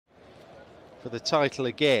for the title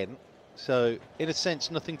again. So, in a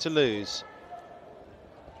sense, nothing to lose.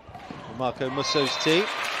 Marco Musso's team.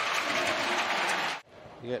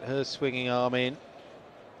 You get her swinging arm in.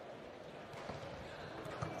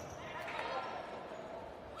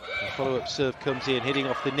 The follow-up serve comes in, hitting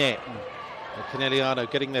off the net. And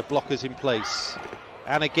Conegliano getting their blockers in place.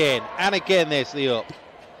 And again, there's the up.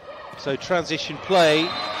 So transition play.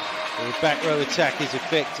 The back row attack is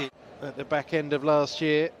effective at the back end of last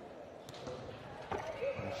year.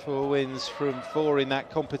 4 wins from 4 in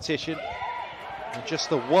that competition. And just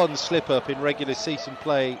the 1 slip-up in regular season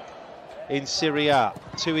play in Serie A.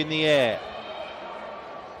 2 in the air.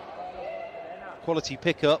 Quality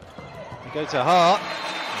pick-up. They go to Hart.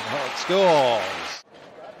 And Hart scores.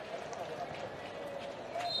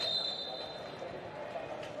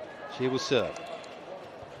 She will serve.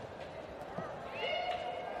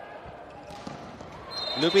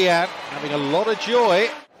 Lubian having a lot of joy.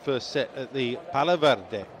 First set at the Palo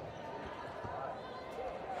Verde.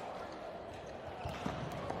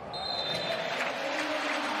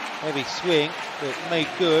 Heavy swing, but made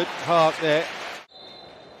good. Hart there.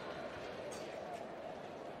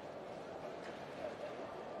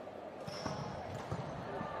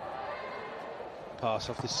 Pass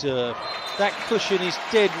off the serve. That cushion is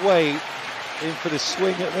dead weight in for the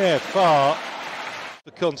swing at there, far.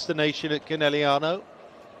 The consternation at Conegliano.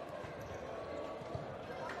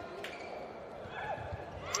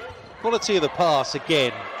 Quality of the pass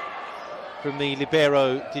again from the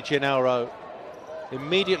libero Di Gennaro.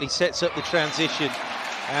 Immediately sets up the transition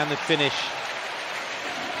and the finish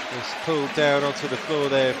is pulled down onto the floor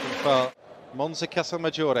there from far. Monza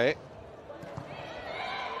Casalmaggiore.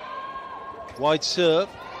 Wide serve,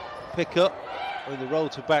 pick up with the roll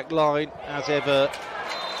to back line. As ever,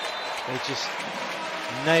 they just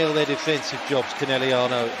nail their defensive jobs,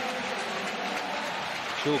 Conegliano.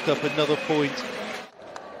 Chalk up another point.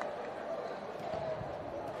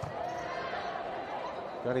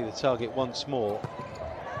 Running the target once more.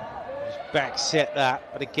 Just back set that,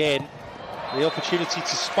 but again, the opportunity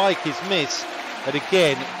to spike is missed. And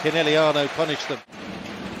again, Conegliano punished them.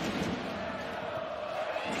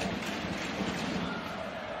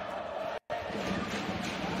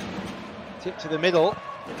 Tip to the middle.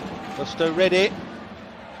 Busto read it.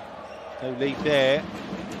 No lead there.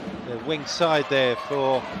 The wing side there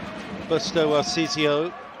for Busto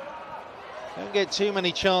Arsizio. Don't get too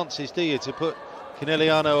many chances, do you, to put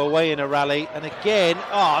Conegliano away in a rally. And again,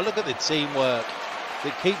 look at the teamwork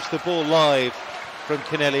that keeps the ball live from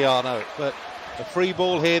Conegliano. But a free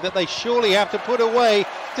ball here that they surely have to put away.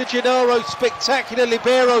 Di Gennaro, spectacular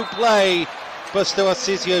libero play. Busto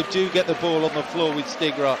Arsizio do get the ball on the floor with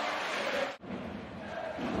Stigra.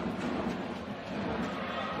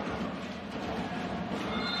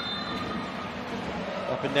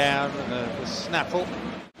 Up and down, and the snaffle.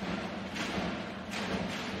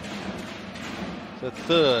 The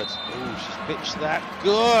third. Oh, she's pitched that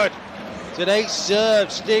good. Today's serve,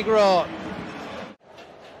 Stigra.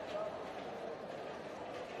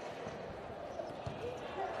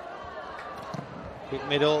 Quick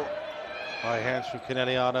middle. High hands from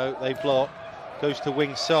Conegliano. They block. Goes to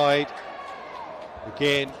wing side.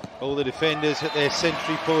 Again, all the defenders at their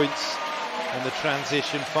century points. And the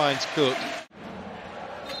transition finds Cook.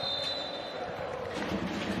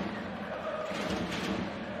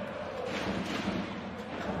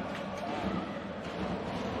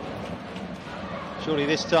 Surely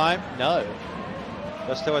this time, no.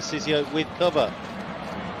 Busto Arsizio with cover.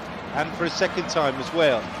 And for a second time as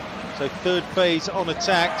well. So third phase on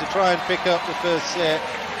attack to try and pick up the first set.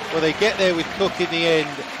 Well, they get there with Cook in the end.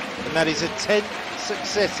 And that is a 10th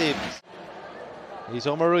successive. He's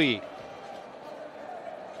Omarui.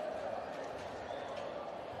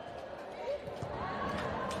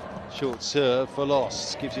 Short serve for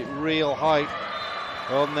loss. Gives it real height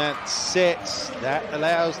on that set. That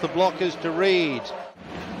allows the blockers to read.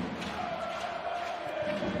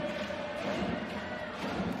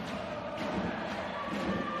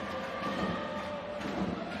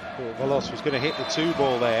 Volos was going to hit the 2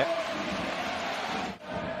 ball there.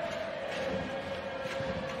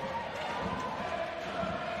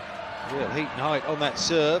 Real heat and height on that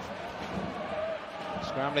serve.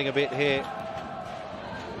 Scrambling a bit here.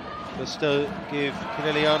 Busto give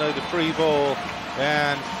Conegliano the free ball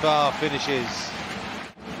and far finishes.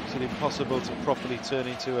 It's impossible to properly turn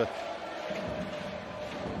into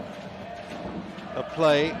a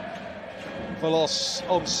play. Volos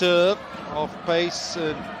on serve, off pace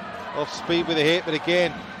and off speed with a hit, but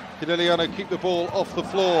again, Conegliano keep the ball off the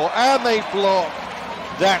floor and they block.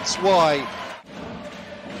 That's why.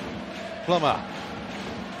 Plummer.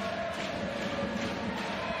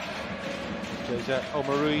 Goes out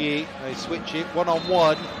Omaruyi, they switch it,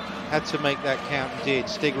 one-on-one, had to make that count and did.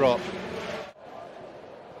 Stigrop.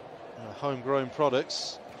 Homegrown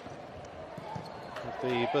products of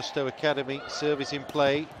the Busto Academy, service in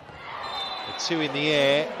play, the two in the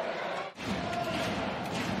air.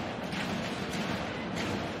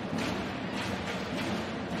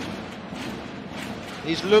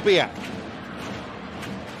 Is Lubiak.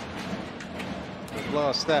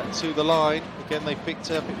 Blast that to the line. Again, they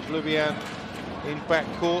picked up. It was Lubian in back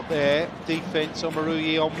court there. Defense on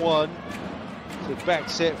Maruyi on one. So back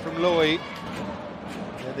set from Lloyd.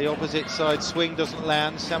 And the opposite side swing doesn't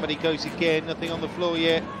land. Samadi goes again. Nothing on the floor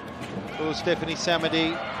yet for Stephanie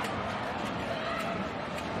Samadi.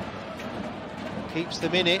 Keeps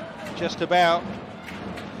them in it, just about.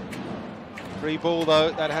 Free ball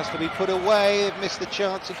though, that has to be put away. They've missed the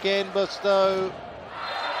chance again, Busto.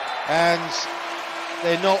 And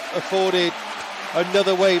they're not afforded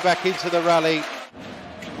another way back into the rally.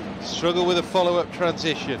 Struggle with a follow-up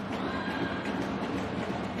transition.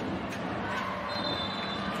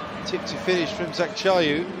 Tip to finish from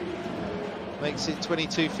Zakchayu. Makes it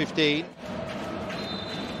 22-15.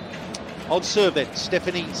 On serve then,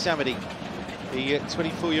 Stephanie Samadi, the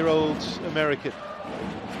 24-year-old American.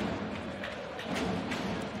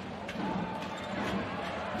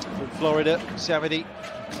 From Florida, Samadi,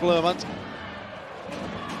 Clermont.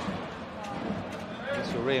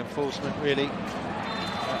 That's a reinforcement, really.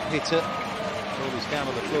 That hitter. Ball is down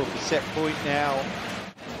on the floor for set point now.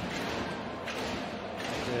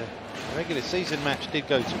 The regular season match did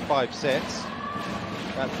go to 5 sets.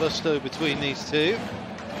 That Busto between these two.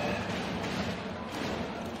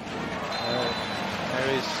 There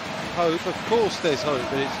is hope, of course there's hope,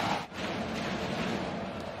 but it's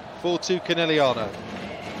 4-2 Conegliano.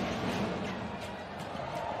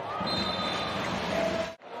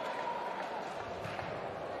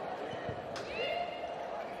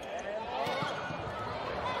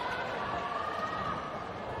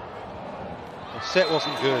 The set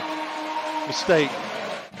wasn't good. Mistake.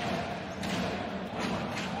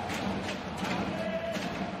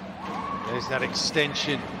 There's that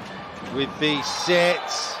extension with the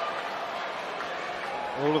sets.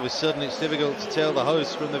 All of a sudden it's difficult to tell the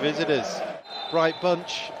hosts from the visitors. Bright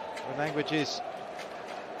bunch. The languages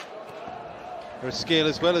are a skill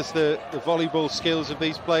as well as the volleyball skills of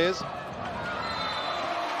these players.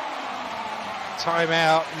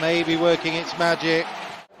 Timeout, maybe working its magic.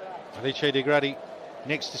 Alice De Gradi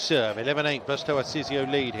next to serve. 11-8, Busto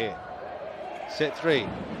Arsizio lead here. Set 3.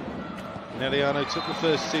 Conegliano took the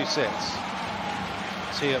first 2 sets.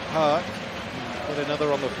 Tee up hard. Got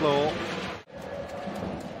another on the floor.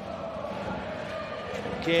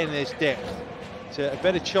 Again, there's depth. So a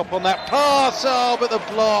better chop on that pass. Oh, but the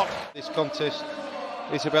block. This contest,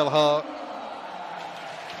 Isabel Hart.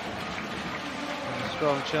 And a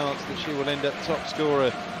strong chance that she will end up top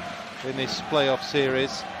scorer in this playoff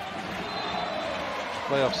series.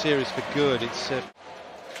 Playoff series for good. It's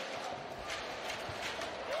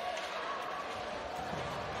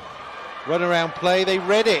run around play. They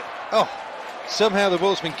read it. Oh, somehow the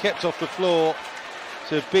ball's been kept off the floor.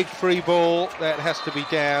 It's a big free ball that has to be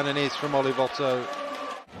down and is from Olivotto.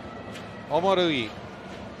 Omaruyi.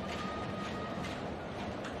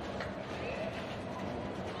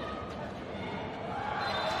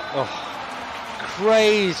 Oh,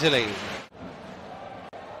 crazily.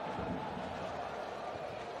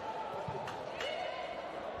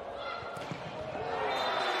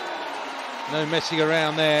 No messing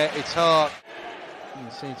around there, it's hard.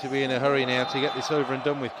 You seem to be in a hurry now to get this over and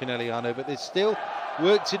done with Conegliano, but there's still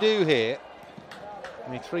work to do here.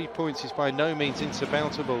 I mean, 3 points is by no means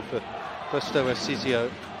insurmountable for Busto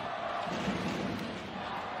Arsizio.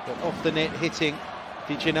 But off the net hitting,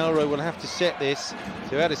 Di Gennaro will have to set this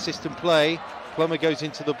to add a system play. Plummer goes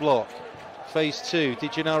into the block. Phase 2, Di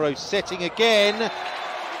Gennaro setting again.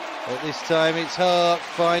 But this time it's Hart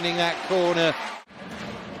finding that corner.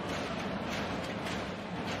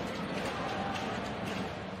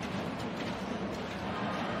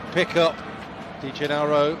 Pick up, Di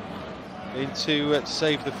Gennaro into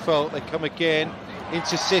save the fault. They come again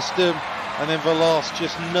into system, and then Velas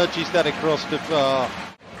just nudges that across the bar.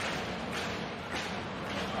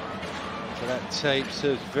 So that tape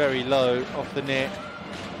serves very low off the net.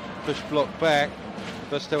 Push block back.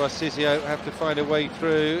 Busto Arsizio have to find a way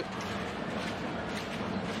through.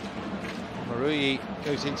 Maruyi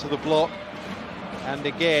goes into the block, and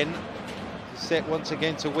again set once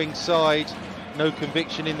again to wing side. No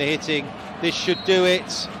conviction in the hitting. This should do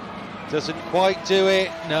it. Doesn't quite do it.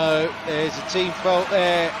 No, there's a team fault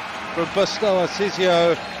there from Busto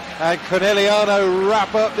Arsizio, and Conegliano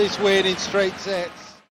wrap up this win in straight sets.